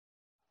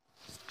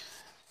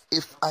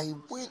if I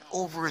went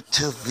over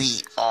to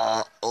the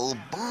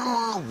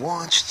Obama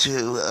wants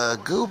to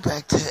go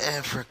back to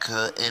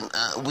Africa, and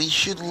we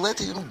should let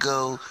him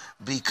go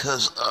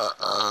because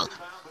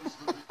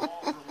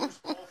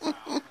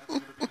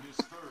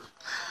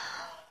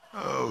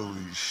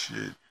holy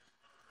shit.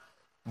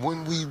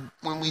 When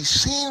we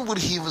seen what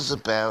he was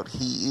about,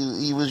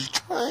 he was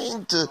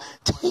trying to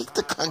take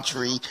the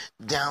country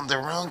down the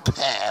wrong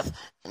path,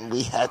 and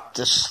we had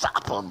to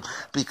stop him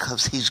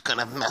because he's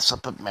gonna mess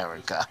up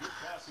America.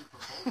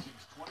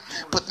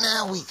 But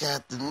now we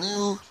got the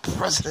new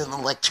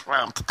president-elect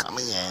Trump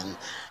coming in,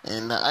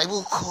 and I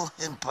will call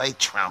him by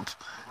Trump,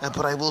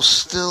 but I will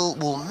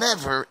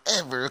never,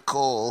 ever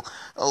call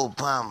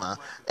Obama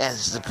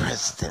as the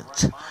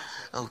president.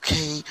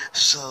 Okay,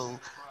 so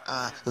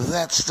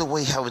that's the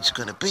way how it's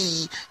gonna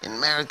be in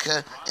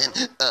America,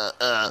 and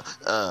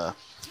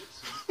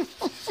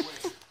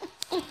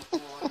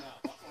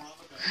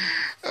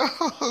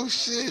oh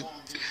shit,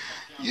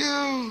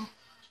 yo.